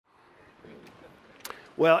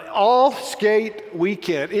Well, all skate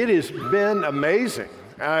weekend, it has been amazing.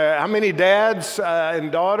 How many dads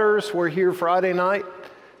and daughters were here Friday night?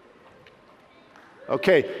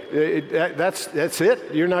 Okay, that's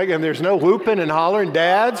it. You're not going. There's no whooping and hollering,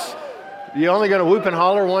 dads. You're only going to whoop and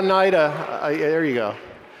holler one night. There you go.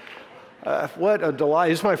 What a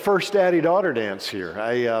delight! It's my first daddy-daughter dance here.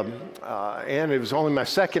 And it was only my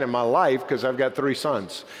second in my life because I've got 3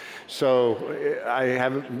 sons. So I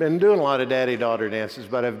haven't been doing a lot of daddy-daughter dances,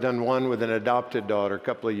 but I've done one with an adopted daughter a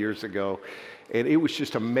couple of years ago. And it was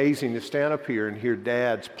just amazing to stand up here and hear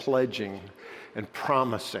dads pledging and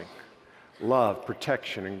promising love,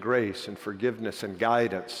 protection, and grace, and forgiveness, and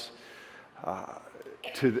guidance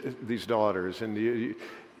to these daughters. And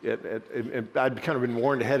I'd kind of been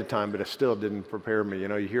warned ahead of time, but it still didn't prepare me. You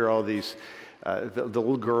know, you hear all these, the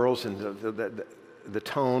little girls and the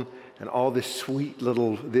tone, and all this sweet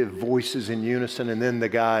little the voices in unison, and then the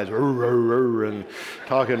guys and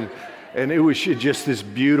talking, and it was just this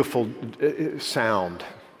beautiful sound.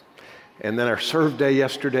 And then our serve day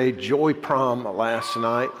yesterday, Joy Prom last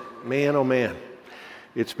night. Man, oh man,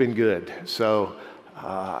 it's been good. So,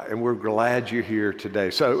 and we're glad you're here today.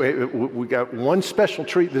 So we got one special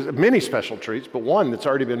treat, there's many special treats, but one that's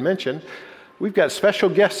already been mentioned. We've got special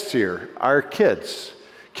guests here, our kids.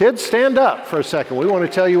 Kids, stand up for a second. We want to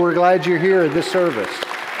tell you we're glad you're here at this service.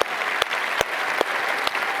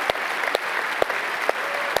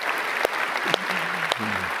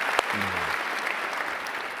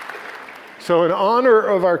 So in honor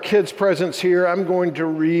of our kids' presence here, I'm going to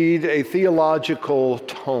read a theological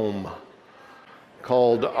tome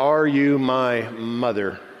called Are You My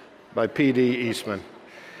Mother by P.D. Eastman.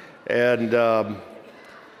 And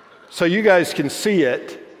so you guys can see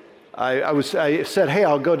it. I said, hey,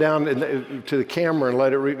 I'll go down to the camera and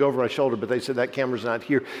let it go over my shoulder, but they said that camera's not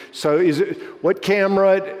here. So what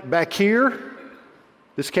camera back here?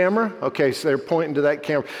 This camera? Okay, so they're pointing to that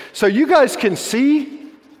camera. So you guys can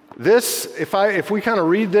see this. If we kind of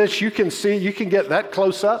read this, you can get that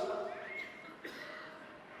close up.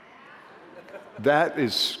 That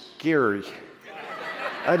is scary.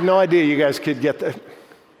 I had no idea you guys could get that.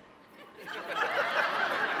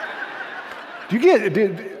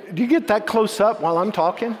 Do you get that close up while I'm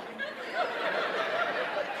talking?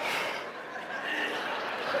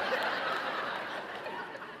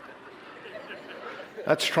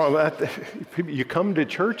 That's trauma. You come to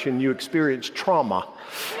church and you experience trauma.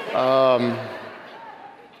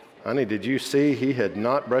 Honey, did you see he had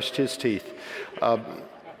not brushed his teeth?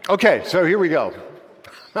 Okay, so here we go.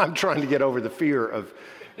 I'm trying to get over the fear of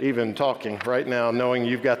even talking right now, knowing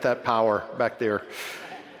you've got that power back there.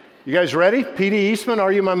 You guys ready? P.D. Eastman,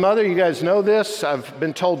 Are You My Mother? You guys know this. I've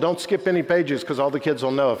been told don't skip any pages because all the kids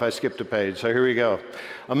will know if I skipped a page. So here we go.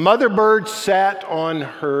 A mother bird sat on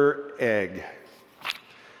her egg.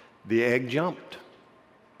 The egg jumped.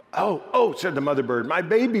 Oh, said the mother bird, my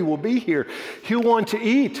baby will be here. He'll want to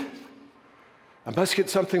eat. I must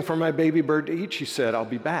get something for my baby bird to eat, she said. I'll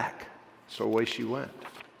be back. So away she went.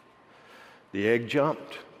 The egg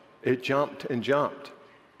jumped. It jumped and jumped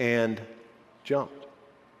and jumped.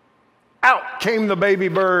 Out came the baby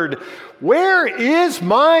bird. Where is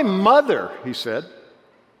my mother? He said.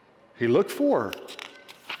 He looked for her.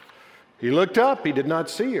 He looked up. He did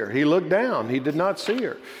not see her. He looked down. He did not see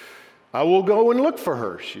her. I will go and look for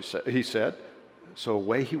her, he said. So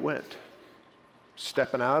away he went,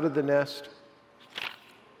 stepping out of the nest.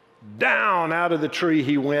 Down out of the tree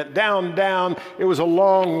he went, down. It was a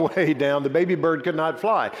long way down. The baby bird could not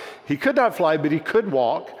fly. He could not fly, but he could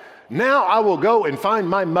walk. Now I will go and find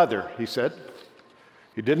my mother, he said.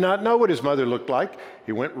 He did not know what his mother looked like.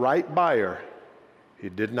 He went right by her. He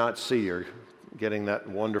did not see her getting that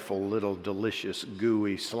wonderful little delicious,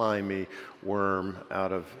 gooey, slimy worm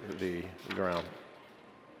out of the ground.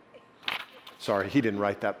 Sorry, he didn't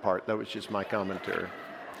write that part. That was just my commentary.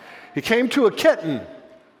 He came to a kitten.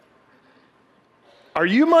 Are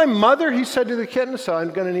you my mother? He said to the kitten. So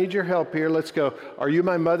I'm going to need your help here. Let's go. Are you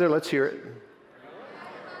my mother? Let's hear it.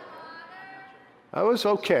 That was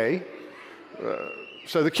okay.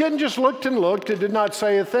 So the kitten just looked and looked and did not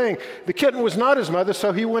say a thing. The kitten was not his mother,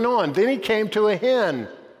 so he went on. Then he came to a hen.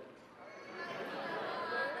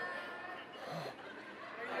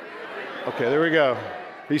 Okay, there we go.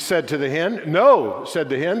 He said to the hen, no, said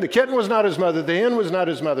the hen. The kitten was not his mother. The hen was not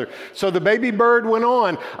his mother. So the baby bird went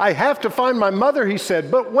on. I have to find my mother, he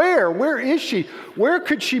said. But where? Where is she? Where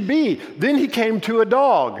could she be? Then he came to a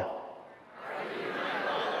dog.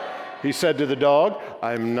 He said to the dog,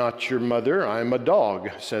 I'm not your mother, I'm a dog,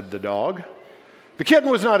 said the dog. The kitten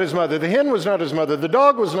was not his mother, the hen was not his mother, the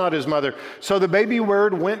dog was not his mother. So the baby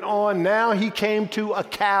bird went on. Now he came to a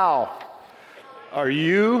cow. Are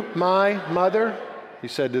you my mother? He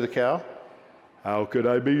said to the cow. How could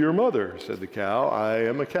I be your mother? Said the cow. I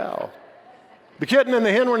am a cow. The kitten and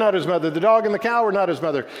the hen were not his mother. The dog and the cow were not his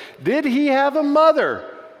mother. Did he have a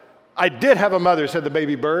mother? I did have a mother, said the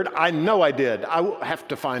baby bird. I know I did. I will have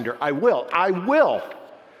to find her. I will. I will.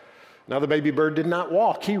 Now the baby bird did not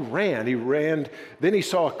walk. He ran. He ran. Then he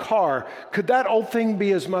saw a car. Could that old thing be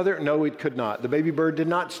his mother? No, it could not. The baby bird did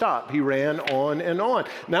not stop. He ran on and on.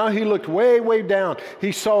 Now he looked way, way down.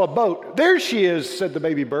 He saw a boat. There she is, said the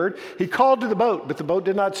baby bird. He called to the boat, but the boat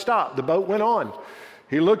did not stop. The boat went on.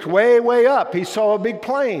 He looked way, way up. He saw a big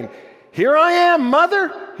plane. Here I am,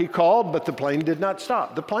 mother, he called, but the plane did not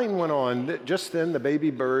stop. The plane went on. Just then, the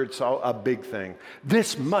baby bird saw a big thing.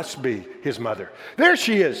 This must be his mother. There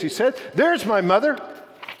she is, he said. There's my mother.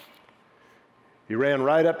 He ran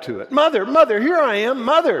right up to it. Mother, mother, here I am,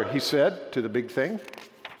 mother, he said to the big thing.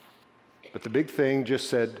 But the big thing just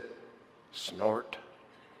said, snort.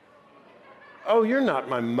 Oh, you're not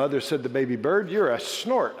my mother, said the baby bird. You're a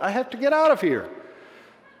snort. I have to get out of here.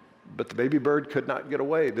 But the baby bird could not get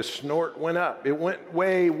away. The snort went up. It went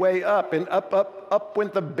way, way up, and up, up, up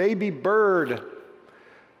went the baby bird.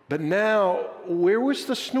 But now, where was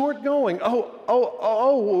the snort going?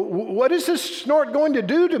 What is this snort going to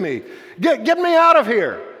do to me? Get me out of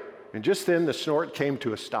here. And just then, the snort came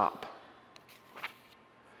to a stop.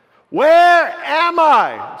 Where am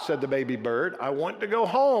I? Said the baby bird. I want to go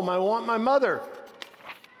home. I want my mother.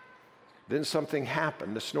 Then something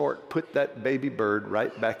happened. The snort put that baby bird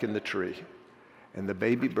right back in the tree, and the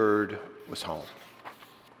baby bird was home.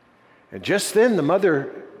 And just then the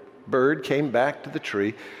mother bird came back to the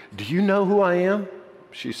tree. Do you know who I am?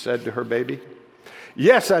 She said to her baby.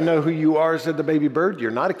 Yes, I know who you are, said the baby bird. You're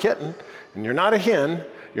not a kitten, and you're not a hen,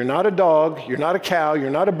 you're not a dog, you're not a cow, you're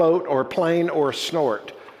not a boat or a plane or a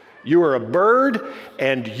snort. You are a bird,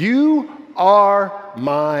 and you are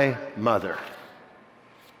my mother.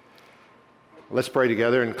 Let's pray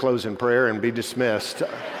together and close in prayer and be dismissed.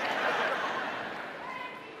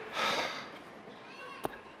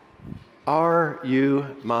 Are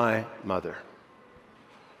you my mother?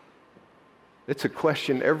 It's a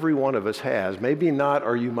question every one of us has. Maybe not,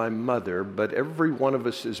 are you my mother, but every one of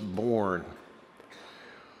us is born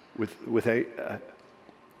with a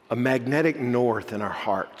magnetic north in our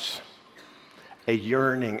hearts, a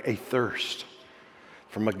yearning, a thirst.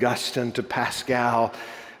 From Augustine to Pascal,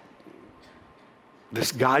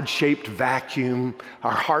 this God-shaped vacuum.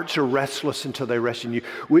 Our hearts are restless until they rest in you.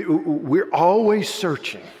 We're always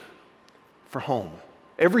searching for home.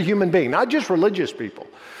 Every human being, not just religious people.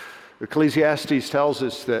 Ecclesiastes tells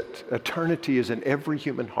us that eternity is in every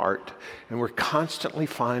human heart, and we're constantly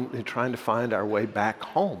trying to find our way back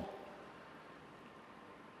home.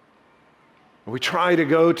 We try to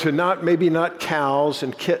go to maybe not cows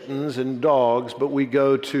and kittens and dogs, but we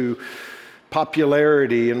go to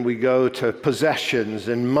popularity, and we go to possessions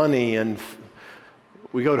and money, and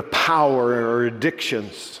we go to power or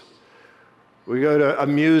addictions. We go to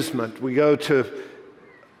amusement. We go to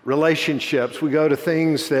relationships. We go to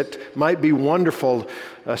things that might be wonderful,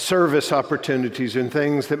 service opportunities, and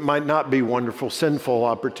things that might not be wonderful, sinful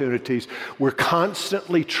opportunities. We're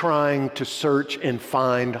constantly trying to search and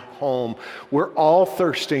find home. We're all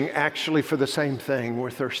thirsting actually for the same thing.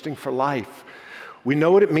 We're thirsting for life. We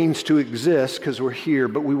know what it means to exist because we're here,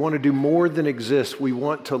 but we want to do more than exist. We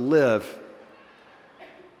want to live.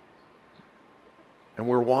 And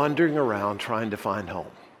we're wandering around trying to find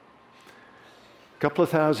home. A couple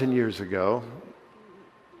of thousand years ago,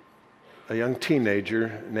 a young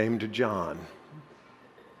teenager named John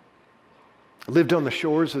lived on the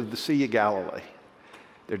shores of the Sea of Galilee.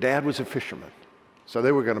 Their dad was a fisherman, so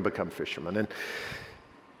they were going to become fishermen. And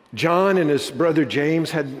John and his brother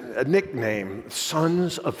James had a nickname,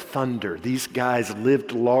 Sons of Thunder. These guys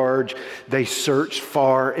lived large. They searched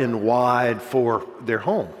far and wide for their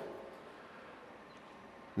home.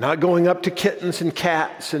 Not going up to kittens and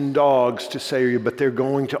cats and dogs to say, but they're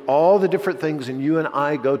going to all the different things and you and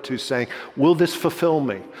I go to saying, will this fulfill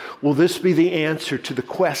me? Will this be the answer to the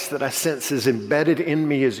quest that I sense is embedded in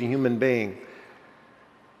me as a human being?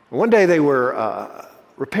 One day they were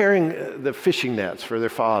repairing the fishing nets for their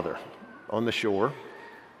father on the shore.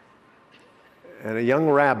 And a young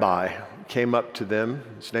rabbi came up to them.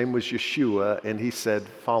 His name was Yeshua, and he said,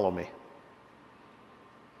 follow me.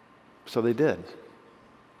 So they did.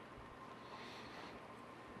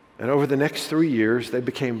 And over the next 3 years, they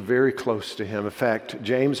became very close to him. In fact,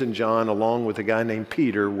 James and John, along with a guy named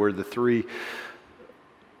Peter, were the three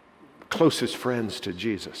closest friends to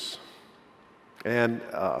Jesus. And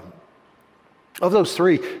of those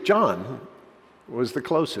three, John was the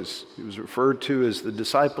closest. He was referred to as the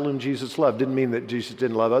disciple whom Jesus loved. Didn't mean that Jesus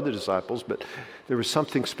didn't love other disciples, but there was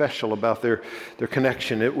something special about their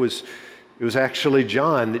connection. It was actually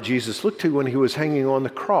John that Jesus looked to when he was hanging on the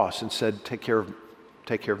cross and said, take care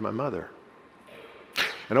of my mother.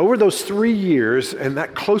 And over those 3 years and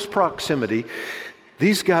that close proximity,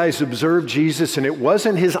 these guys observed Jesus, and it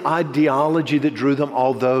wasn't his ideology that drew them,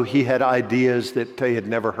 although he had ideas that they had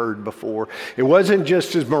never heard before. It wasn't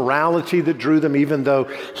just his morality that drew them, even though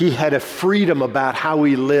he had a freedom about how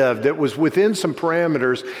he lived that was within some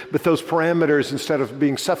parameters, but those parameters, instead of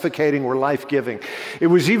being suffocating, were life-giving. It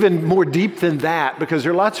was even more deep than that, because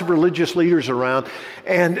there are lots of religious leaders around,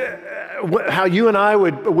 and how you and I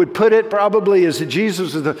would put it probably is that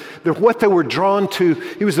Jesus is what they were drawn to.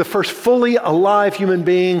 He was the first fully alive human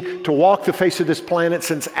being to walk the face of this planet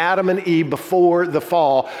since Adam and Eve before the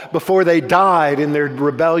fall, before they died in their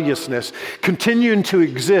rebelliousness, continuing to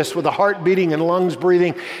exist with a heart beating and lungs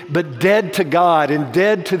breathing, but dead to God and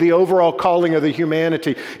dead to the overall calling of the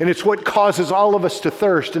humanity. And it's what causes all of us to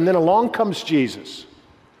thirst. And then along comes Jesus.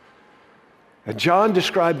 And John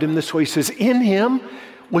described him this way. He says, in him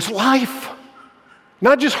was life.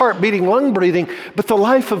 Not just heart beating, lung breathing, but the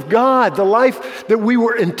life of God, the life that we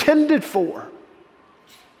were intended for.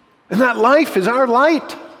 And that life is our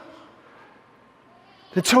light.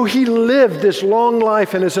 And so he lived this long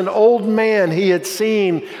life, and as an old man, he had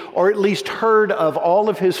seen, or at least heard of, all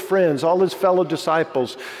of his friends, all his fellow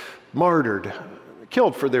disciples martyred,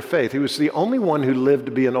 killed for their faith. He was the only one who lived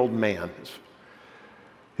to be an old man.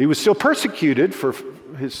 He was still persecuted for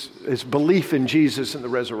his belief in Jesus and the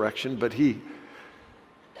resurrection, but he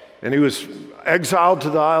was exiled to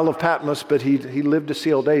the Isle of Patmos, but he lived to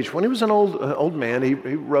see old age. When he was an old man, he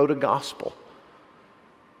wrote a gospel.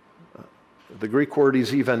 The Greek word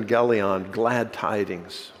is evangelion, glad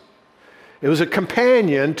tidings. It was a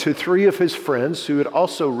companion to 3 of his friends who had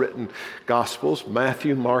also written gospels,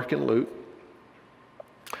 Matthew, Mark, and Luke.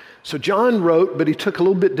 So John wrote, but he took a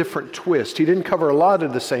little bit different twist. He didn't cover a lot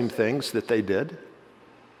of the same things that they did,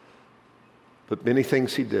 but many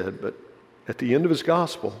things he did. But at the end of his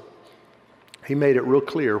gospel, he made it real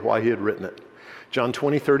clear why he had written it. John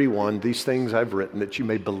 20:31, these things I've written that you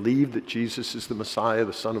may believe that Jesus is the Messiah,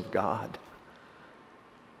 the Son of God.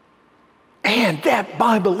 And that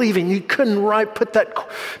by believing, you couldn't put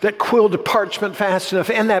that quill to parchment fast enough.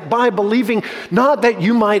 And that by believing, not that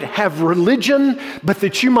you might have religion, but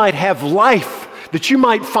that you might have life, that you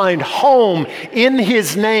might find home in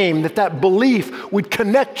his name, that belief would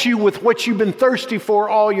connect you with what you've been thirsty for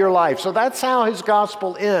all your life. So that's how his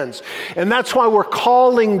gospel ends. And that's why we're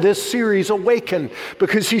calling this series Awaken,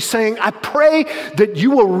 because he's saying, I pray that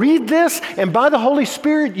you will read this, and by the Holy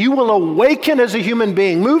Spirit, you will awaken as a human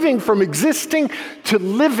being, moving from existing to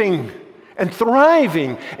living and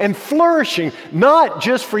thriving and flourishing, not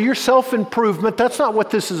just for your self-improvement. That's not what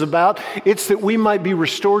this is about. It's that we might be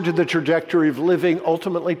restored to the trajectory of living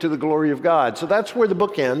ultimately to the glory of God. So that's where the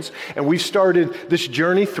book ends, and we started this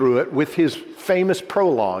journey through it with his famous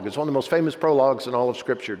prologue. It's one of the most famous prologues in all of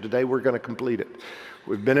Scripture. Today we're going to complete it.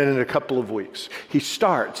 We've been in it a couple of weeks. He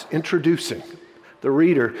starts introducing the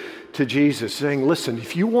reader to Jesus, saying, listen,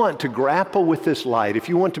 if you want to grapple with this light, if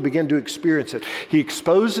you want to begin to experience it, he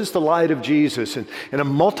exposes the light of Jesus in a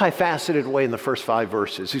multifaceted way in the first 5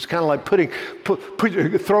 verses. He's kind of like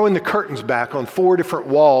throwing the curtains back on 4 different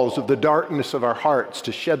walls of the darkness of our hearts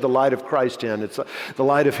to shed the light of Christ in. It's the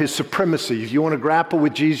light of his supremacy. If you want to grapple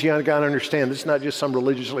with Jesus, you got to understand this is not just some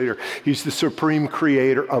religious leader. He's the supreme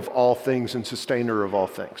creator of all things and sustainer of all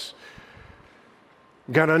things.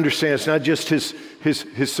 You've got to understand it's not just his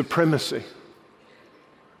supremacy,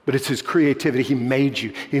 but it's his creativity. He made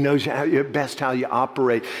you. He knows best how you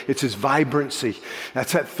operate. It's his vibrancy.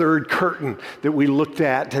 That's that third curtain that we looked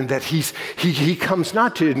at, and that he comes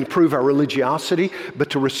not to improve our religiosity, but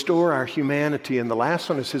to restore our humanity. And the last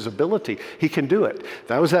one is his ability. He can do it.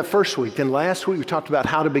 That was that first week. Then last week we talked about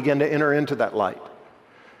how to begin to enter into that light.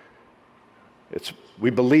 We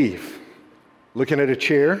believe. Looking at a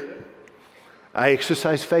chair, I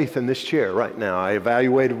exercise faith in this chair right now. I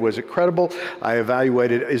evaluated, was it credible? I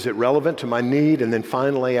evaluated, is it relevant to my need? And then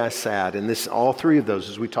finally I sat. And all 3 of those,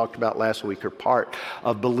 as we talked about last week, are part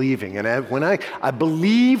of believing. And when I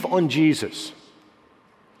believe on Jesus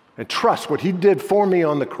and trust what he did for me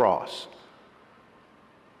on the cross,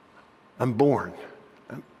 I'm born.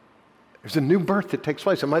 There's a new birth that takes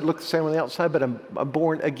place. It might look the same on the outside, but I'm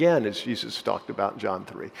born again, as Jesus talked about in John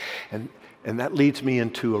 3. And that leads me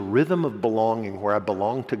into a rhythm of belonging where I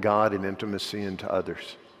belong to God in intimacy and to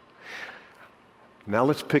others. Now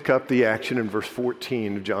let's pick up the action in verse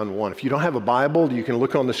 14 of John 1. If you don't have a Bible, you can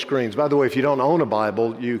look on the screens. By the way, if you don't own a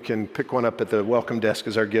Bible, you can pick one up at the welcome desk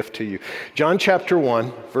as our gift to you. John chapter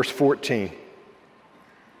 1, verse 14.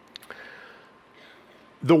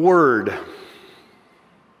 The Word.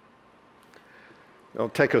 It'll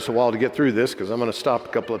take us a while to get through this because I'm going to stop a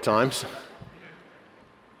couple of times.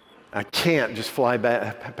 I can't just fly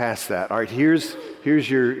past that. All right, here's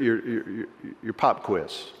your pop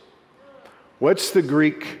quiz. What's the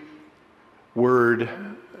Greek word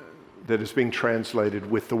that is being translated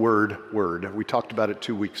with the word word? We talked about it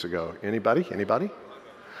 2 weeks ago. Anybody?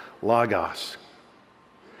 Logos.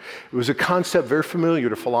 It was a concept very familiar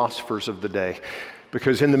to philosophers of the day.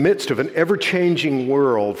 Because in the midst of an ever-changing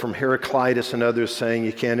world, from Heraclitus and others saying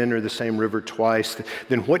you can't enter the same river twice,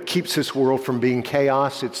 then what keeps this world from being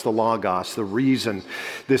chaos? It's the Logos, the reason,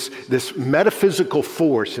 this metaphysical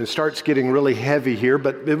force. And it starts getting really heavy here,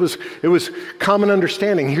 but it was common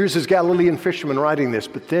understanding. Here's this Galilean fisherman writing this,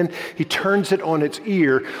 but then he turns it on its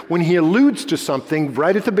ear when he alludes to something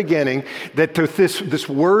right at the beginning, that this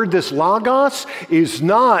word, this Logos, is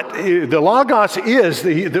not, the Logos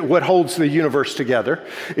is what holds the universe together.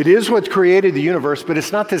 It is what created the universe, but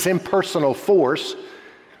it's not this impersonal force.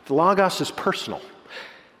 The Logos is personal.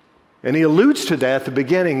 And he alludes to that at the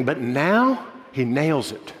beginning, but now he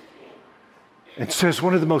nails it and says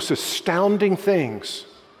one of the most astounding things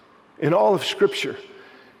in all of Scripture.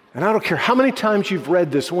 And I don't care how many times you've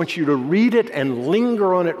read this, I want you to read it and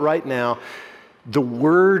linger on it right now. The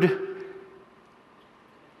Word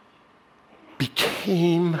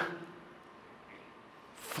became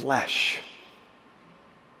flesh.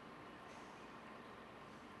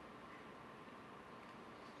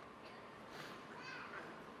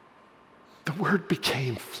 The Word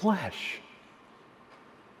became flesh.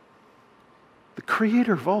 The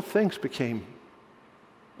Creator of all things became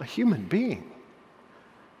a human being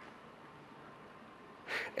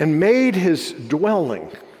and made His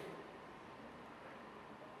dwelling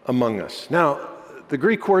among us. Now, the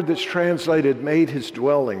Greek word that's translated made His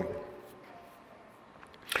dwelling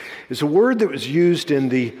is a word that was used in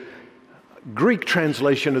the Greek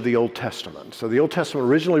translation of the Old Testament. So the Old Testament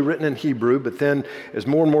originally written in Hebrew, but then as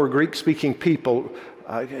more and more Greek-speaking people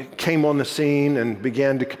came on the scene and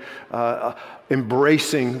began to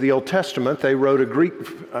embracing the Old Testament, they wrote a Greek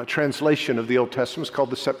translation of the Old Testament. It's called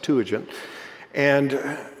the Septuagint.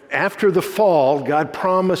 And after the fall, God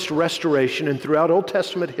promised restoration, and throughout Old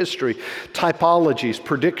Testament history, typologies,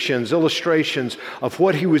 predictions, illustrations of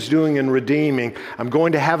what He was doing in redeeming. I'm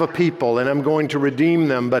going to have a people, and I'm going to redeem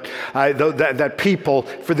them, but that people,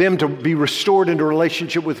 for them to be restored into a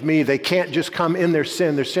relationship with me, they can't just come in their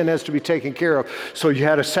sin. Their sin has to be taken care of. So you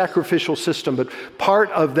had a sacrificial system, but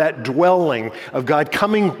part of that dwelling of God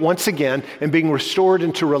coming once again and being restored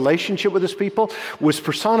into relationship with His people was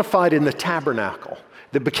personified in the tabernacle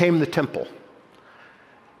that became the temple.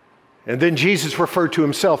 And then Jesus referred to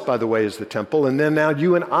Himself, by the way, as the temple. And then now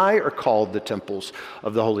you and I are called the temples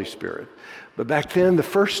of the Holy Spirit. But back then, the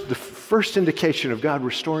first indication of God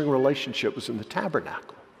restoring relationship was in the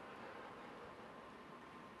tabernacle.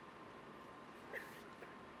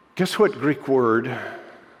 Guess what Greek word?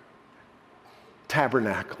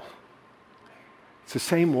 Tabernacle. It's the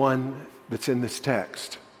same one that's in this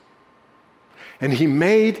text. And He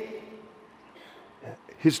made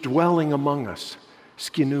His dwelling among us.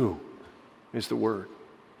 Skinu is the word.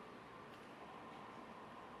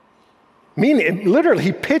 Meaning, literally,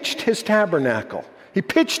 He pitched His tabernacle. He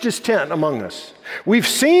pitched His tent among us. We've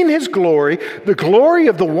seen His glory, the glory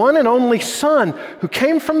of the one and only Son who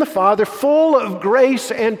came from the Father, full of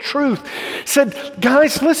grace and truth. Said,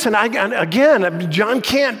 guys, listen, again, John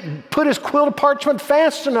can't put his quill to parchment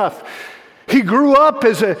fast enough. He grew up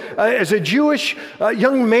as a Jewish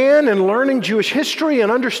young man and learning Jewish history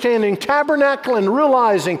and understanding tabernacle and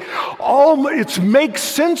realizing it makes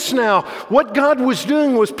sense now. What God was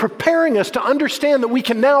doing was preparing us to understand that we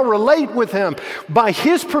can now relate with Him by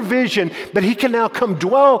His provision, that He can now come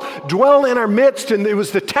dwell in our midst. And it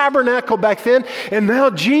was the tabernacle back then. And now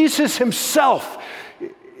Jesus Himself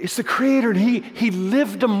is the Creator, and He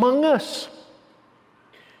lived among us.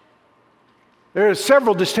 There are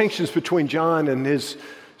several distinctions between John and his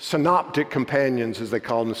synoptic companions, as they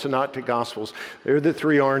call them, the synoptic gospels. They're the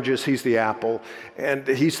three oranges, he's the apple, and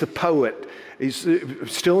he's the poet. He's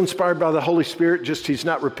still inspired by the Holy Spirit, just he's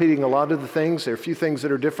not repeating a lot of the things. There are a few things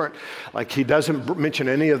that are different, like he doesn't mention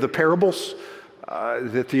any of the parables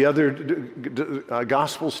that the other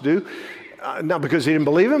gospels do. Not because he didn't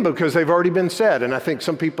believe him, but because they've already been said. And I think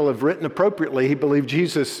some people have written appropriately. He believed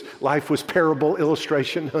Jesus' life was parable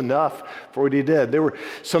illustration enough for what he did. There were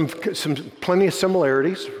some plenty of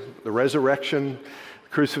similarities. The resurrection,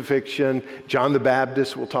 crucifixion, John the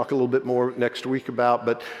Baptist, we'll talk a little bit more next week about,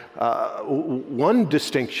 but one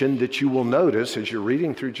distinction that you will notice as you're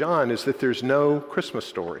reading through John is that there's no Christmas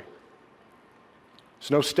story.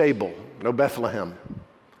 There's no stable, no Bethlehem.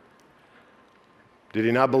 Did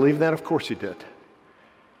he not believe that? Of course he did.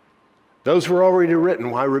 Those were already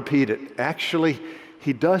written. Why repeat it? Actually,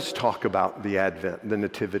 he does talk about the Advent, the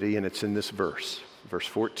Nativity, and it's in this verse. Verse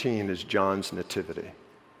 14 is John's Nativity.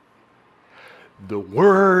 The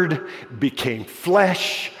Word became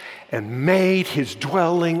flesh and made his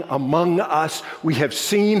dwelling among us. We have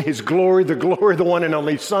seen his glory, the glory of the one and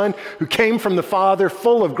only Son, who came from the Father,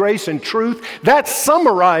 full of grace and truth. That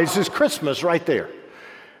summarizes Christmas right there.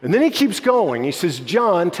 And then he keeps going. He says,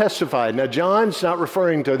 John testified. Now, John's not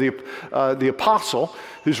referring to the apostle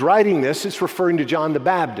who's writing this. It's referring to John the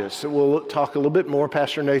Baptist. So we'll talk a little bit more.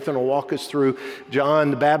 Pastor Nathan will walk us through John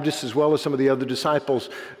the Baptist as well as some of the other disciples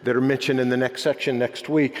that are mentioned in the next section next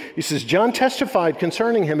week. He says, John testified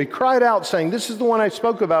concerning him. He cried out saying, this is the one I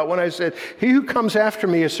spoke about when I said, he who comes after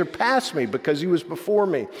me has surpassed me because he was before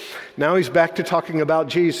me. Now he's back to talking about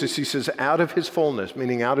Jesus. He says, out of his fullness,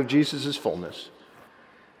 meaning out of Jesus' fullness.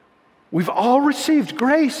 We've all received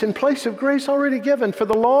grace in place of grace already given, for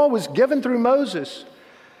the law was given through Moses.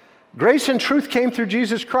 Grace and truth came through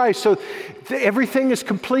Jesus Christ. So everything is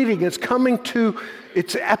completing. It's coming to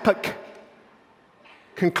its epic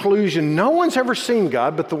conclusion. No one's ever seen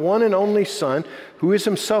God but the one and only Son, who is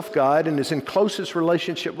himself God and is in closest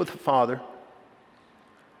relationship with the Father,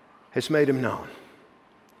 has made him known.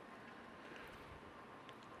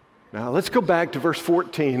 Now let's go back to verse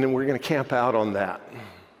 14 and we're going to camp out on that.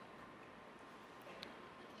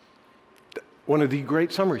 One of the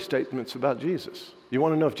great summary statements about Jesus. You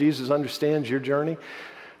want to know if Jesus understands your journey?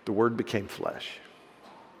 The Word became flesh.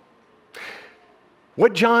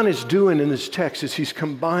 What John is doing in this text is he's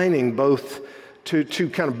combining both two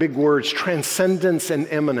kind of big words, transcendence and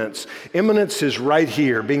immanence. Immanence is right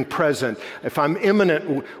here, being present. If I'm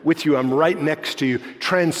immanent with you, I'm right next to you.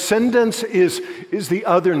 Transcendence is the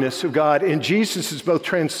otherness of God, and Jesus is both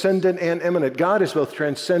transcendent and immanent. God is both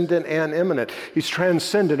transcendent and immanent. He's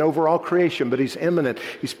transcendent over all creation, but he's immanent.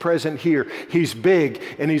 He's present here. He's big,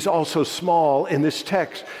 and he's also small. And this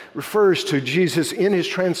text refers to Jesus in his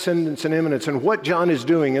transcendence and immanence. And what John is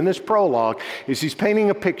doing in this prologue is he's painting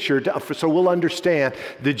a picture so we'll understand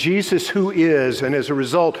the Jesus who is, and as a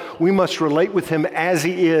result, we must relate with him as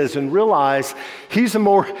he is and realize he's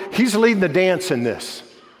leading the dance in this.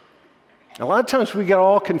 A lot of times we get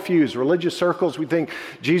all confused. Religious circles, we think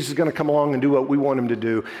Jesus is going to come along and do what we want him to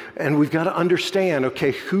do. And we've got to understand,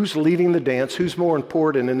 okay, who's leading the dance? Who's more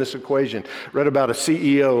important in this equation? Read about a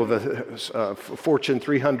CEO of a Fortune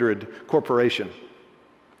 300 corporation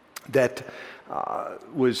that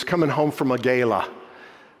was coming home from a gala.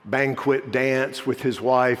 Banquet dance with his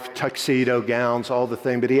wife, tuxedo gowns, all the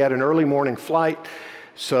thing. But he had an early morning flight,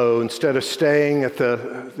 so instead of staying at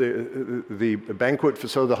the banquet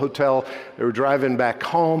facility, the hotel, they were driving back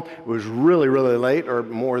home. It was really, really late, or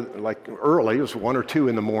more like early. It was 1 or 2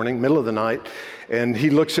 in the morning, middle of the night. And he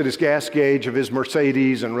looks at his gas gauge of his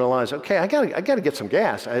Mercedes and realizes, okay, I got to get some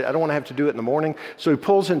gas. I don't want to have to do it in the morning. So he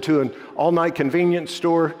pulls into an all-night convenience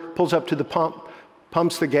store, pulls up to the pump,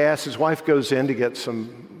 pumps the gas. His wife goes in to get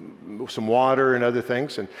some water and other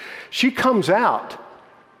things, and she comes out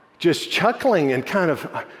just chuckling and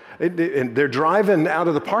and they're driving out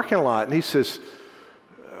of the parking lot, and he says,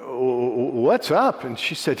 what's up? And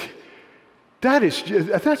she said,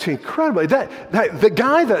 that's incredible. The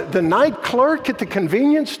guy, the night clerk at the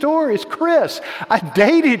convenience store is Chris. I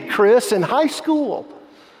dated Chris in high school.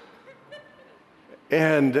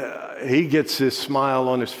 And he gets this smile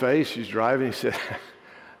on his face. He's driving. He said,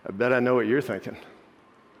 I bet I know what you're thinking.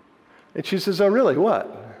 And she says, oh, really?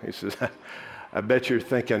 What? He says, I bet you're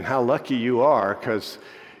thinking how lucky you are because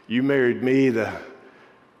you married me, the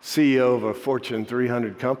CEO of a Fortune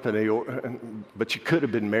 300 company, but you could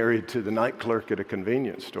have been married to the night clerk at a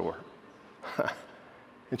convenience store.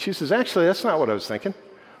 And she says, actually, that's not what I was thinking.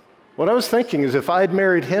 What I was thinking is if I'd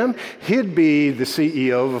married him, he'd be the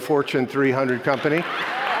CEO of a Fortune 300 company,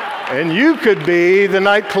 and you could be the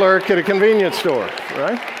night clerk at a convenience store,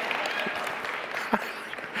 right?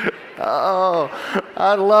 Oh,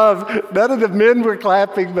 I love, none of the men were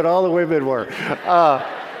clapping, but all the women were.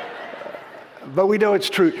 But we know it's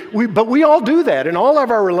true. But we all do that. In all of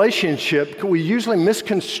our relationship, we usually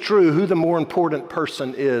misconstrue who the more important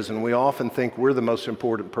person is, and we often think we're the most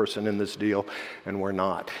important person in this deal, and we're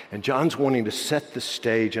not. And John's wanting to set the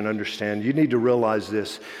stage and understand, you need to realize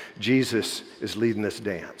this, Jesus is leading this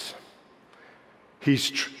dance.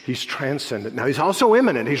 He's transcendent. Now, he's also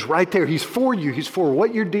immanent. He's right there. He's for you. He's for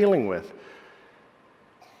what you're dealing with.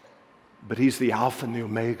 But he's the Alpha and the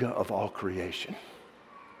Omega of all creation.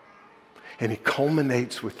 And he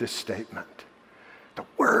culminates with this statement. The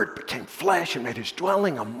Word became flesh and made his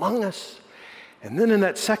dwelling among us. And then in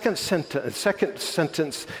that second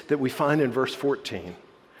sentence that we find in verse 14,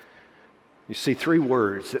 you see three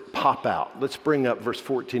words that pop out. Let's bring up verse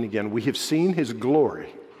 14 again. We have seen his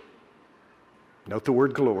glory. Note the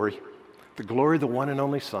word glory. The glory of the one and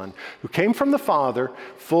only Son, who came from the Father,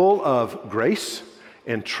 full of grace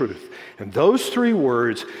and truth. And those three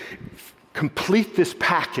words complete this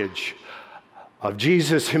package of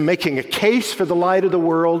Jesus, him making a case for the light of the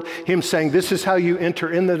world, him saying, this is how you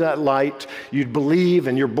enter into that light. You'd believe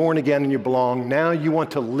and you're born again and you belong. Now you want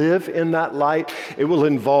to live in that light. It will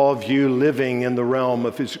involve you living in the realm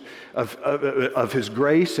of his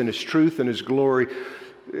grace and his truth and his glory.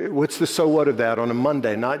 What's the so what of that on a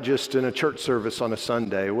Monday, not just in a church service on a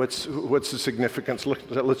Sunday? What's the significance?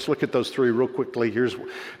 Let's look at those three real quickly. Here's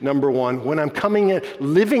number one. When I'm coming in,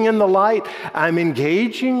 living in the light, I'm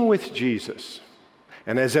engaging with Jesus.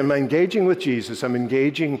 And as I'm engaging with Jesus, I'm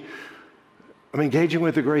engaging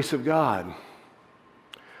with the grace of God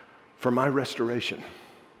for my restoration.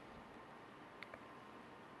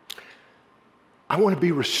 I want to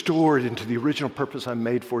be restored into the original purpose I'm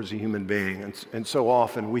made for as a human being. And so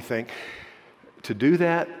often we think, to do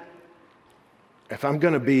that, if I'm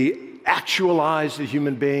going to be actualized as a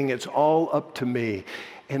human being, it's all up to me.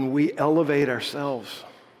 And we elevate ourselves.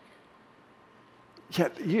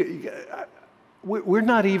 Yet, we're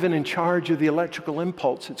not even in charge of the electrical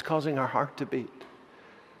impulse that's causing our heart to beat.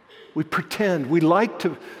 We pretend. We like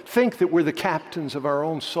to think that we're the captains of our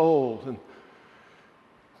own soul and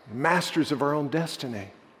masters of our own destiny.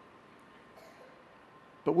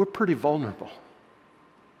 But we're pretty vulnerable.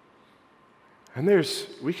 And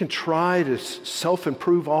we can try to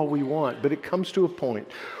self-improve all we want, but it comes to a point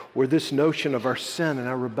where this notion of our sin and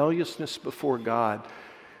our rebelliousness before God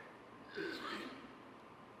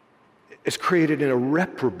has created an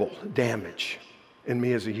irreparable damage in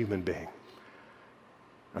me as a human being.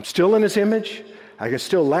 I'm still in his image. I can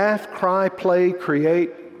still laugh, cry, play,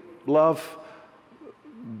 create, love,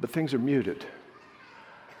 but things are muted.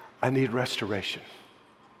 I need restoration.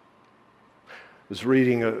 I was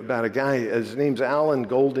reading about a guy, his name's Alan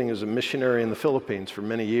Golding, is a missionary in the Philippines for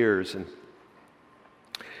many years, and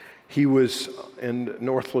he was in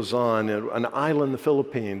North Luzon, an island in the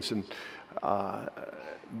Philippines, and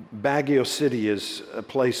Baguio City is a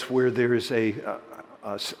place where there is a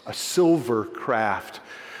silver craft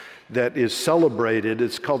that is celebrated.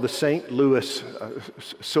 It's called the St. Louis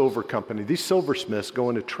Silver Company. These silversmiths go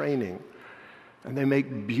into training, and they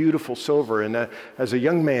make beautiful silver. And as a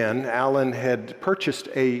young man, Alan had purchased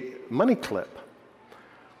a money clip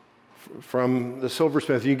from the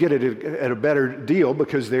silversmith. You get it at a better deal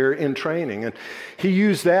because they're in training. And he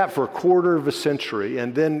used that for a quarter of a century,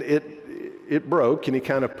 and then it broke, and he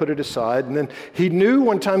kind of put it aside. And then he knew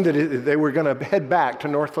one time that they were going to head back to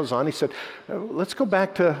North Luzon. He said, let's go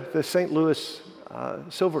back to the St. Louis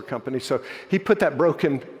Silver Company. So he put that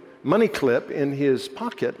broken money clip in his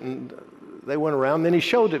pocket, and they went around. Then he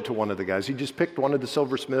showed it to one of the guys. He just picked one of the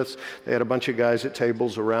silversmiths. They had a bunch of guys at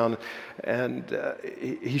tables around, and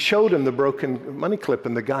he showed him the broken money clip,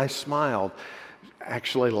 and the guy smiled,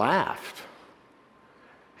 actually laughed.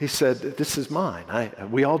 He said, this is mine.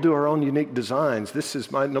 We all do our own unique designs. This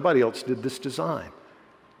is mine. Nobody else did this design.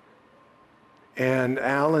 And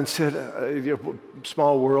Alan said,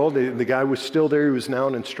 small world. The guy was still there. He was now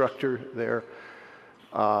an instructor there.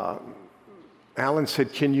 Alan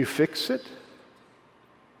said, can you fix it?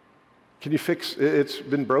 Can you fix it? It's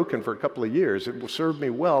been broken for a couple of years. It will serve me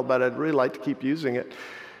well, but I'd really like to keep using it.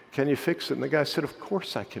 Can you fix it? And the guy said, of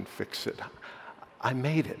course I can fix it. I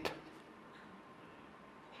made it.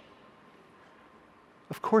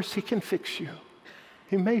 Of course he can fix you.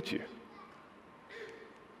 He made you.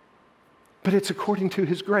 But it's according to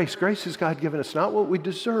his grace. Grace has God given us not what we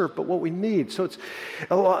deserve, but what we need. So it's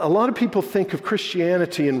a lot of people think of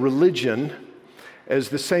Christianity and religion as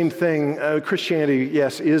the same thing. Christianity,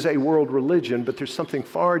 yes, is a world religion, but there's something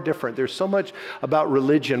far different. There's so much about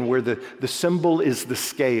religion where the symbol is the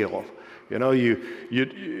scale. You know,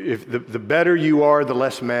 if the better you are, the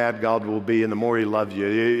less mad God will be, and the more He loves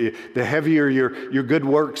you. The heavier your good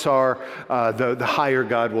works are, the higher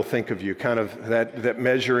God will think of you. Kind of that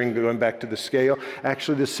measuring, going back to the scale.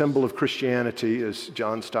 Actually, the symbol of Christianity, as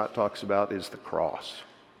John Stott talks about, is the cross.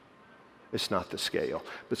 It's not the scale.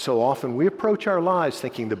 But so often we approach our lives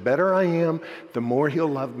thinking the better I am, the more He'll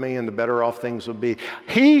love me and the better off things will be.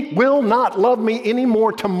 He will not love me any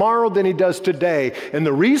more tomorrow than He does today. And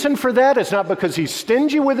the reason for that is not because He's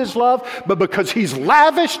stingy with His love, but because He's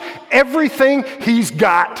lavished everything He's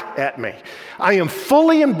got at me. I am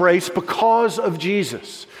fully embraced because of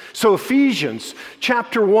Jesus. So Ephesians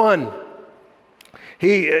chapter 1,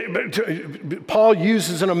 Paul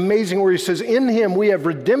uses an amazing word. He says, in Him we have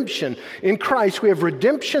redemption. In Christ we have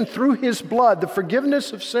redemption through His blood, the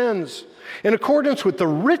forgiveness of sins, in accordance with the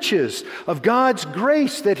riches of God's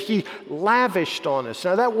grace that He lavished on us.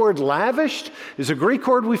 Now that word lavished is a Greek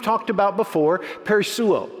word we've talked about before,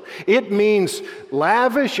 perissuo. It means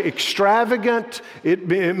lavish, extravagant. It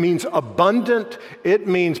means abundant. It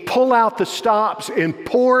means pull out the stops and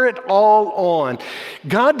pour it all on.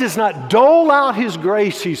 God does not dole out His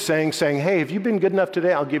grace, He's saying, hey, if you've been good enough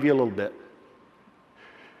today, I'll give you a little bit.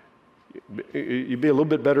 You'd be a little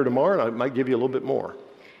bit better tomorrow, and I might give you a little bit more.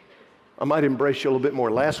 I might embrace you a little bit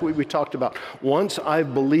more. Last week we talked about once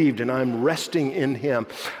I've believed and I'm resting in Him,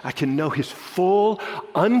 I can know His full,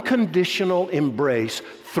 unconditional embrace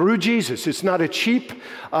through Jesus. It's not a cheap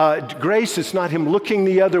grace. It's not Him looking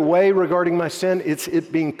the other way regarding my sin. It's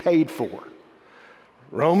it being paid for.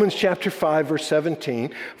 Romans chapter 5, verse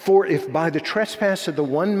 17, for if by the trespass of the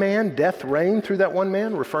one man death reigned through that one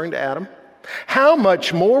man, referring to Adam, how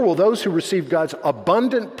much more will those who receive God's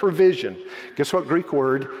abundant provision? Guess what Greek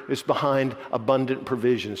word is behind abundant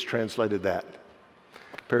provisions? Translated that.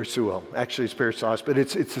 Perissuo. Actually, it's perissos, but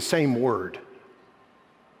it's the same word.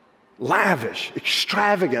 Lavish,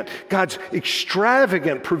 extravagant. God's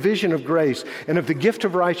extravagant provision of grace and of the gift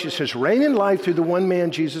of righteousness reign in life through the one man,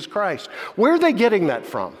 Jesus Christ. Where are they getting that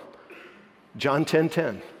from? John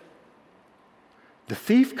 10:10. The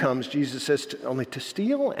thief comes, Jesus says, only to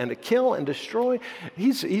steal and to kill and destroy.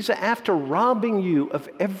 He's after robbing you of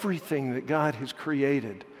everything that God has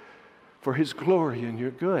created for His glory and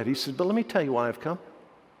your good. He says, but let me tell you why I've come.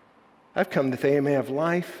 I've come that they may have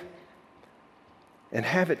life and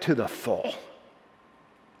have it to the full.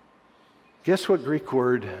 Guess what Greek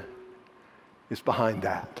word is behind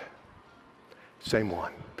that? Same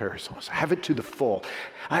one, perissos. Have it to the full.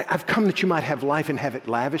 I've come that you might have life and have it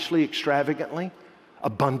lavishly, extravagantly,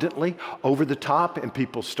 abundantly, over the top, and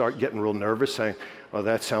people start getting real nervous saying, well,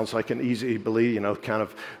 that sounds like an easy believe, kind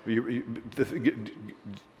of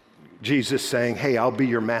Jesus saying, hey, I'll be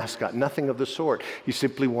your mascot. Nothing of the sort. He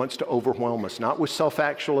simply wants to overwhelm us, not with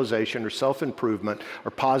self-actualization or self-improvement or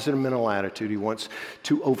positive mental attitude. He wants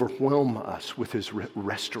to overwhelm us with His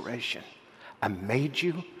restoration. I made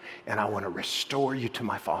you, and I want to restore you to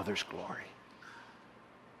my Father's glory.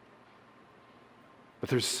 But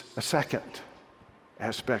there's a second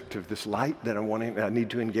aspect of this light that I need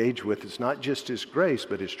to engage with. It's not just His grace,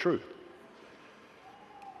 but His truth.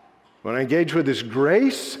 When I engage with His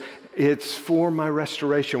grace, it's for my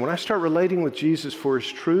restoration. When I start relating with Jesus for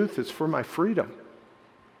His truth, it's for my freedom.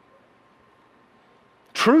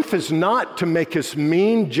 Truth is not to make us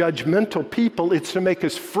mean, judgmental people. It's to make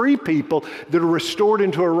us free people that are restored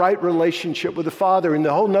into a right relationship with the Father. And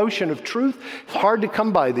the whole notion of truth is hard to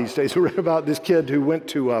come by these days. We read about this kid who went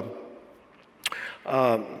to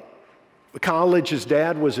college. His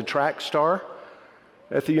dad was a track star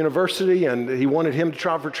at the university, and he wanted him to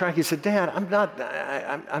try out for track. He said, Dad,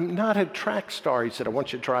 I'm not a track star. He said, I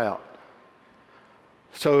want you to try out.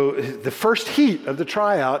 So the first heat of the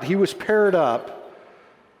tryout, he was paired up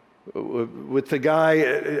with the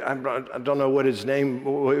guy, I don't know what his name,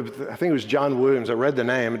 I think it was John Williams. I read the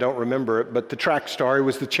name, I don't remember it, but the track star, he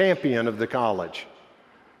was the champion of the college.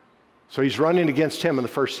 So he's running against him in the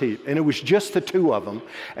first heat, and it was just the two of them,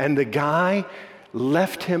 and the guy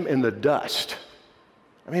left him in the dust.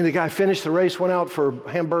 I mean, the guy finished the race, went out for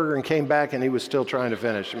a hamburger, and came back, and he was still trying to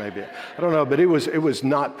finish, maybe. I don't know, but it was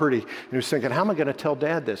not pretty. And he was thinking, how am I going to tell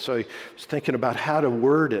Dad this? So he was thinking about how to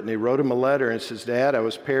word it, and he wrote him a letter, and says, Dad, I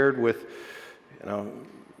was paired with,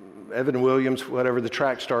 Evan Williams, whatever the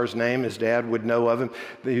track star's name, his dad would know of him.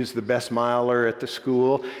 He was the best miler at the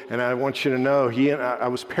school, and I want you to know, I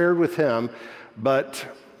was paired with him, but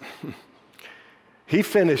he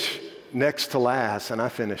finished next to last, and I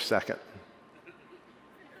finished second.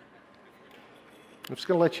 I'm just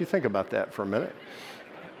going to let you think about that for a minute.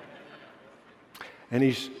 And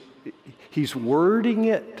he's wording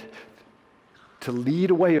it to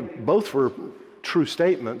lead away. Both were true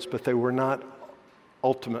statements, but they were not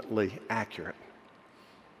ultimately accurate.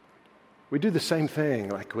 We do the same thing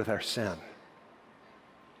like with our sin.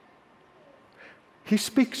 He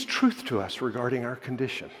speaks truth to us regarding our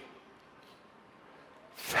condition.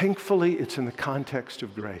 Thankfully, it's in the context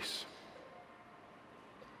of grace.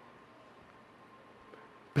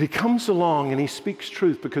 But he comes along and he speaks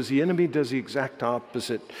truth because the enemy does the exact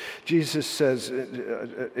opposite. Jesus says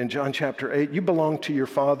in John chapter 8, you belong to your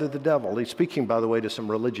father, the devil. He's speaking, by the way, to some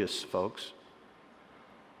religious folks.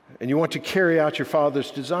 And you want to carry out your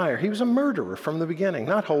father's desire. He was a murderer from the beginning,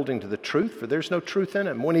 not holding to the truth, for there's no truth in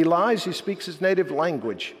him. When he lies, he speaks his native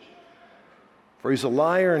language. For he's a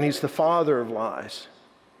liar and he's the father of lies.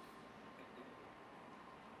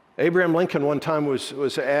 Abraham Lincoln one time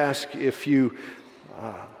was asked if you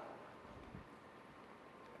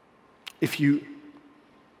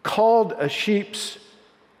called a sheep's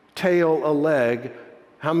tail a leg,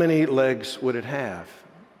 how many legs would it have?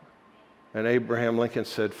 And Abraham Lincoln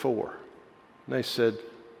said 4. And they said,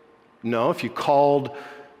 no, if you called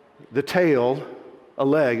the tail a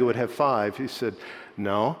leg, it would have 5. He said,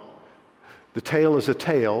 no, the tail is a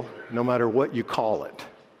tail no matter what you call it.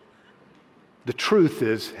 The truth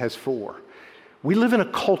has 4. We live in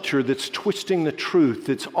a culture that's twisting the truth,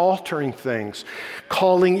 that's altering things,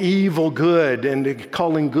 calling evil good and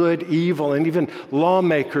calling good evil, and even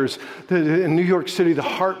lawmakers in New York City, the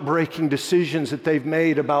heartbreaking decisions that they've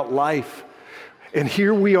made about life. And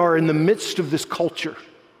here we are in the midst of this culture.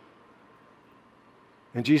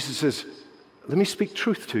 And Jesus says, let me speak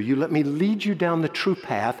truth to you. Let me lead you down the true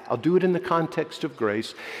path. I'll do it in the context of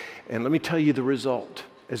grace. And let me tell you the result.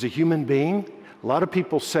 As a human being, a lot of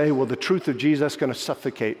people say, well, the truth of Jesus is going to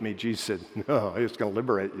suffocate me. Jesus said, no, it's going to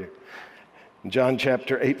liberate you. In John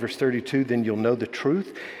chapter 8, verse 32, then you'll know the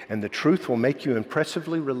truth, and the truth will make you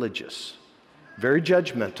impressively religious, very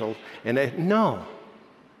judgmental, and no.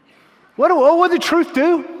 What will the truth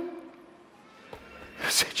do? It'll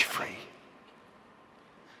set you free.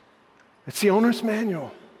 It's the owner's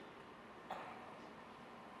manual.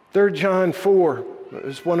 3 John 4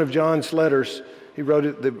 is one of John's letters. He wrote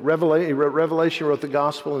it. He wrote Revelation, wrote the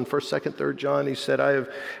Gospel in 1st, 2nd, 3rd John. He said, I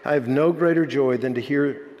have no greater joy than to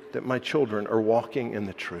hear that my children are walking in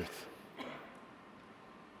the truth.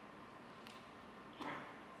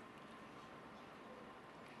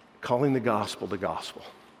 Calling the gospel,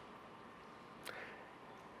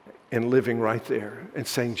 and living right there and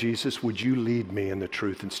saying, Jesus, would you lead me in the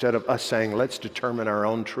truth? Instead of us saying, let's determine our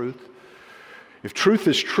own truth. If truth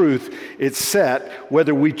is truth, it's set,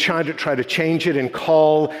 whether we try to change it and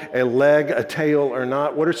call a leg a tail or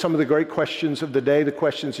not. What are some of the great questions of the day, the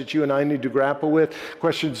questions that you and I need to grapple with?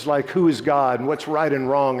 Questions like, who is God, and what's right and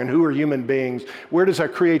wrong, and who are human beings? Where does our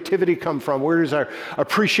creativity come from? Where does our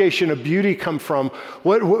appreciation of beauty come from?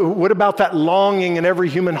 What about that longing in every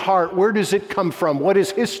human heart? Where does it come from? What is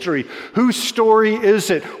history? Whose story is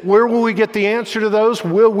it? Where will we get the answer to those?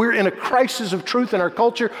 We're in a crisis of truth in our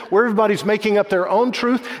culture where everybody's making up their own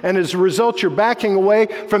truth, and as a result, you're backing away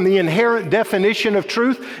from the inherent definition of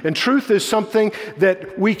truth. And truth is something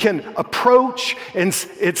that we can approach, and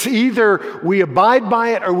it's either we abide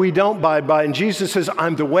by it or we don't abide by it. And Jesus says,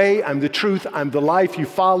 I'm the way, I'm the truth, I'm the life. You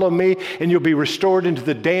follow me, and you'll be restored into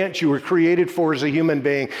the dance you were created for as a human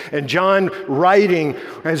being. And John, writing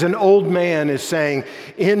as an old man, is saying,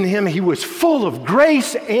 in him he was full of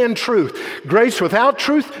grace and truth. Grace without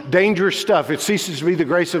truth, dangerous stuff. It ceases to be the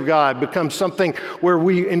grace of God, becomes something where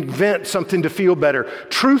we invent something to feel better.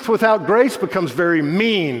 Truth without grace becomes very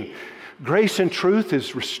mean. Grace and truth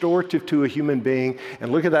is restorative to a human being.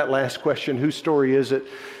 And look at that last question. Whose story is it?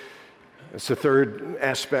 It's the third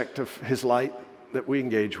aspect of his light that we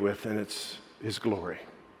engage with, and it's his glory.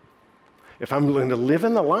 If I'm going to live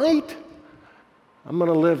in the light, I'm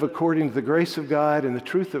going to live according to the grace of God and the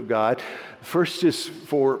truth of God. First is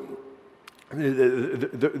for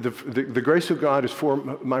the grace of God is for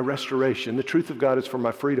my restoration. The truth of God is for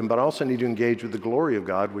my freedom, but I also need to engage with the glory of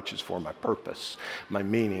God, which is for my purpose, my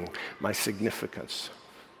meaning, my significance.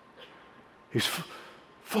 He's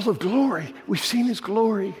full of glory. We've seen his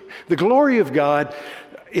glory. The glory of God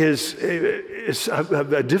is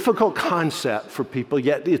a difficult concept for people,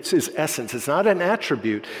 yet it's his essence. It's not an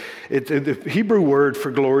attribute. The Hebrew word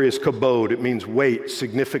for glory is kabod. It means weight,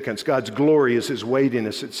 significance. God's glory is his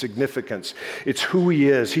weightiness, its significance. It's who he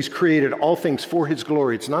is. He's created all things for his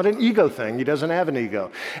glory. It's not an ego thing. He doesn't have an ego.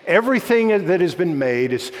 Everything that has been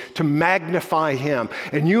made is to magnify him.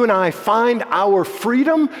 And you and I find our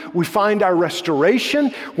freedom, we find our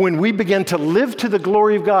restoration when we begin to live to the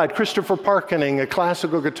glory of God. Christopher Parkening, a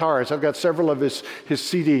classical guitarist, I've got several of his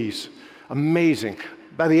CDs. Amazing.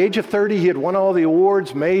 By the age of 30, he had won all the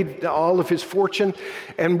awards, made all of his fortune,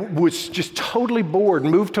 and was just totally bored,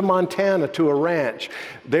 moved to Montana to a ranch.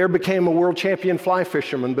 There became a world champion fly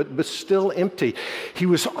fisherman, but still empty.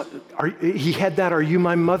 He had that "Are You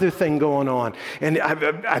My Mother" thing going on. And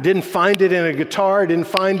I didn't find it in a guitar, I didn't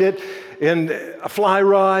find it in a fly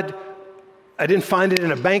rod. I didn't find it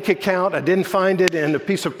in a bank account. I didn't find it in a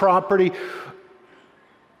piece of property.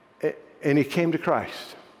 And he came to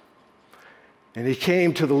Christ. And he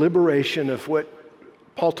came to the liberation of what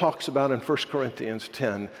Paul talks about in 1 Corinthians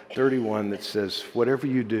 10:31 that says, whatever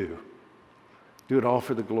you do it all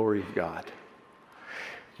for the glory of God,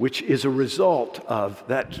 which is a result of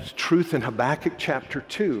that truth in Habakkuk chapter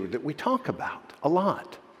 2 that we talk about a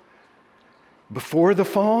lot. Before the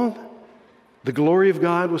fall, the glory of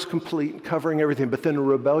God was complete, covering everything, but then a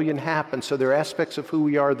rebellion happened, so there are aspects of who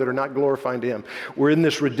we are that are not glorifying to Him. We're in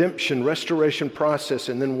this redemption, restoration process,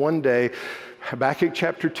 and then one day, Habakkuk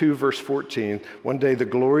chapter 2, verse 14, one day the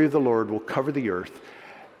glory of the Lord will cover the earth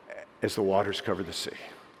as the waters cover the sea.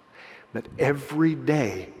 But every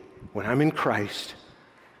day when I'm in Christ,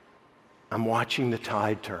 I'm watching the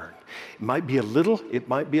tide turn. It might be a little, it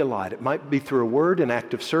might be a lot. It might be through a word, an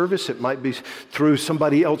act of service. It might be through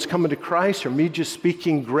somebody else coming to Christ or me just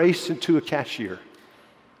speaking grace into a cashier.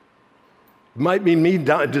 It might be me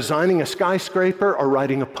designing a skyscraper or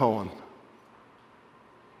writing a poem.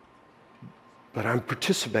 But I'm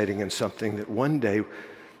participating in something that one day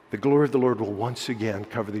the glory of the Lord will once again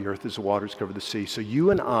cover the earth as the waters cover the sea. So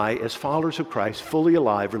you and I, as followers of Christ, fully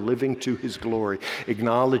alive, are living to His glory,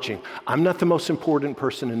 acknowledging, I'm not the most important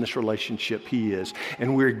person in this relationship, He is.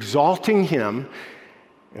 And we're exalting Him,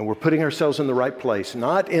 and we're putting ourselves in the right place,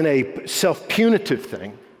 not in a self-punitive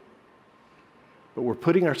thing, but we're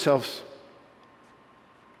putting ourselves,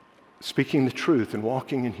 speaking the truth and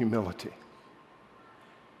walking in humility.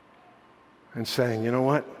 And saying, you know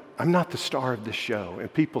what? I'm not the star of this show.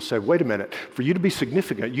 And people say, wait a minute, for you to be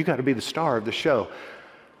significant, you got to be the star of the show.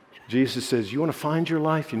 Jesus says, you want to find your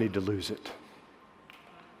life, you need to lose it.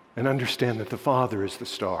 And understand that the Father is the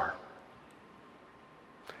star.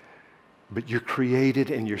 But you're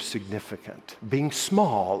created and you're significant. Being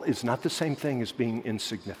small is not the same thing as being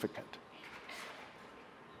insignificant.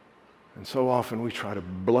 And so often we try to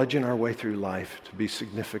bludgeon our way through life to be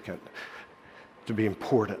significant, to be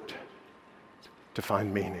important, to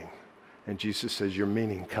find meaning. And Jesus says, your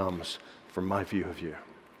meaning comes from my view of you.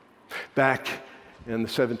 Back in the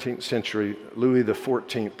 17th century, Louis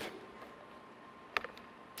XIV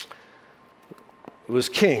was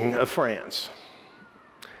king of France.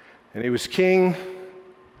 And he was king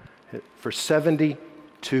for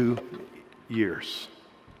 72 years.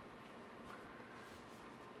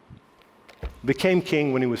 Became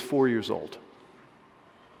king when he was 4 years old.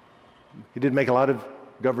 He didn't make a lot of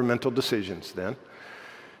governmental decisions then.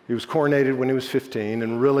 He was coronated when he was 15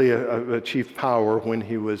 and really achieved power when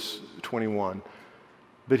he was 21.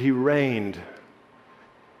 But he reigned.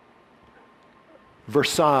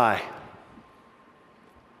 Versailles,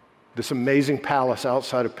 this amazing palace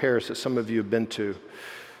outside of Paris that some of you have been to,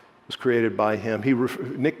 was created by him. He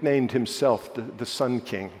nicknamed himself the Sun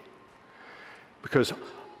King because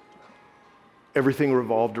everything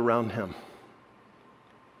revolved around him.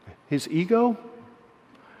 His ego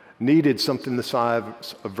needed something the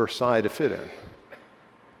size of Versailles to fit in.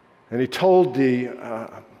 And he told the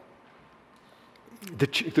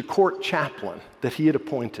court chaplain that he had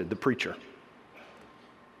appointed, the preacher,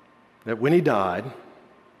 that when he died,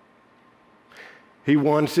 he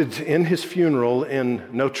wanted, in his funeral in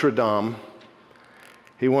Notre Dame,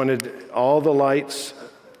 he wanted all the lights,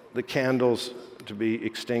 the candles to be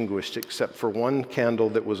extinguished except for one candle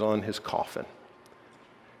that was on his coffin.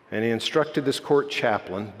 And he instructed this court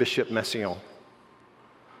chaplain, Bishop Massillon.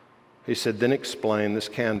 He said, then explain, this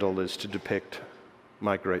candle is to depict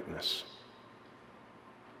my greatness.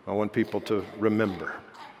 I want people to remember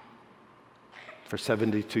for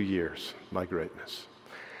 72 years my greatness.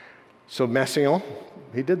 So Massillon,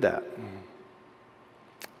 he did that.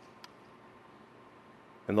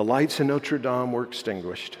 And the lights in Notre Dame were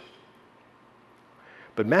extinguished.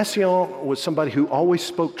 But Massillon was somebody who always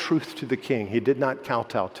spoke truth to the king. He did not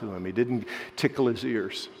kowtow to him. He didn't tickle his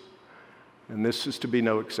ears. And this is to be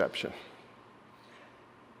no exception.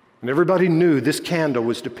 And everybody knew this candle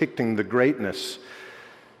was depicting the greatness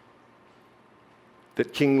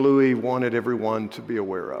that King Louis wanted everyone to be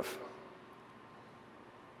aware of.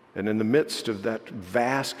 And in the midst of that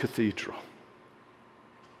vast cathedral,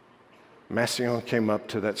 Massillon came up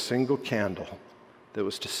to that single candle that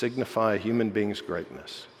was to signify a human being's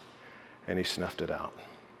greatness, and he snuffed it out.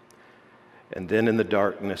 And then in the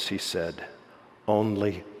darkness he said,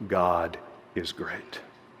 only God is great.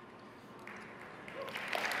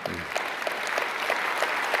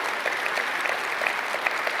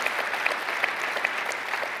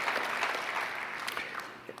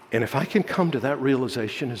 And if I can come to that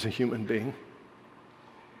realization as a human being,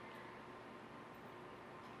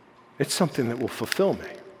 it's something that will fulfill me.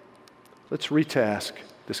 Let's retask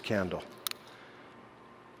this candle.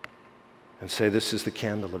 and say, this is the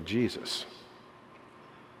candle of Jesus.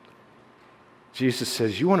 Jesus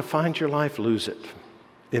says, you want to find your life? Lose it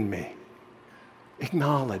in me.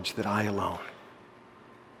 Acknowledge that I alone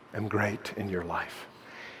am great in your life.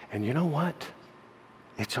 And you know what?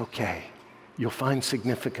 It's okay. You'll find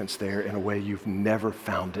significance there in a way you've never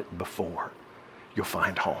found it before. You'll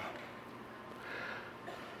find home.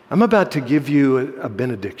 I'm about to give you a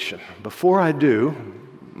benediction. Before I do,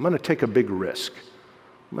 I'm going to take a big risk.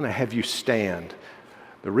 I'm going to have you stand.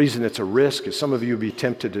 The reason it's a risk is some of you will be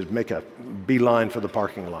tempted to make a beeline for the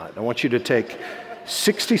parking lot. I want you to take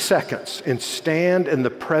 60 seconds and stand in the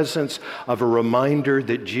presence of a reminder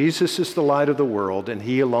that Jesus is the light of the world and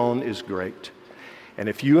He alone is great. And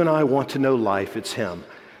if you and I want to know life, it's Him.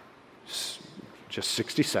 Just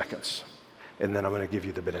 60 seconds, and then I'm going to give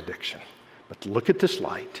you the benediction. But look at this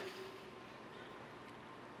light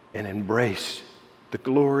and embrace the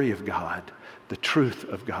glory of God, the truth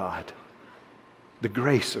of God, the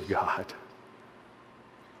grace of God,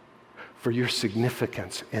 for your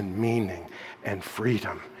significance and meaning and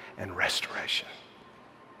freedom and restoration.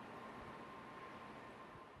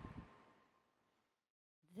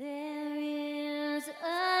 There is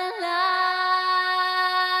a light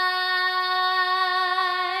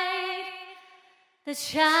that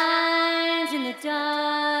shines in the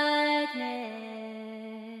darkness.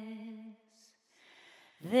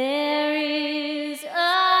 There is a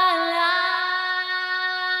light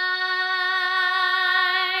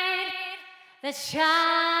that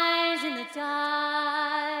shines in the darkness.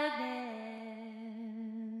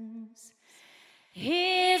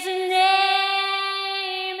 His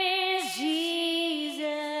name is Jesus.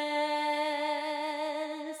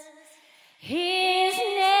 His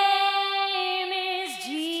name is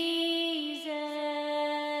Jesus.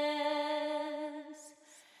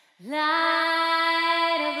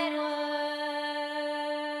 Light of the world.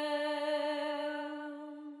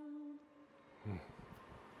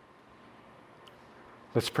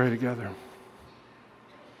 Let's pray together.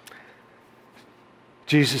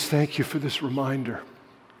 Jesus, thank you for this reminder.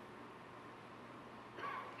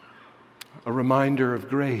 A reminder of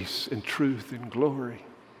grace and truth and glory.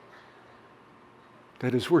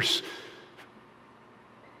 That as we're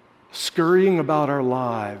scurrying about our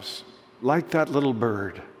lives, like that little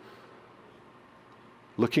bird,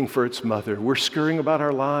 looking for its mother, we're scurrying about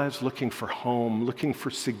our lives looking for home, looking for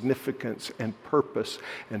significance and purpose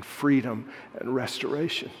and freedom and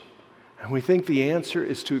restoration. And we think the answer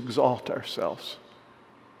is to exalt ourselves.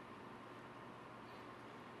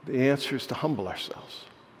 The answer is to humble ourselves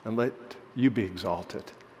and let you be exalted.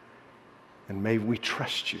 And may we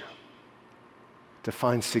trust you to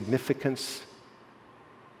find significance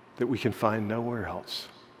that we can find nowhere else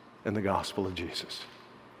in the gospel of Jesus.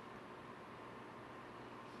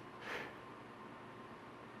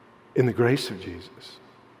 In the grace of Jesus,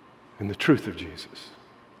 in the truth of Jesus,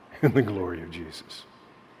 in the glory of Jesus.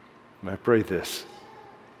 And I pray this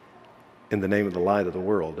in the name of the light of the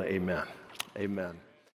world. Amen. Amen.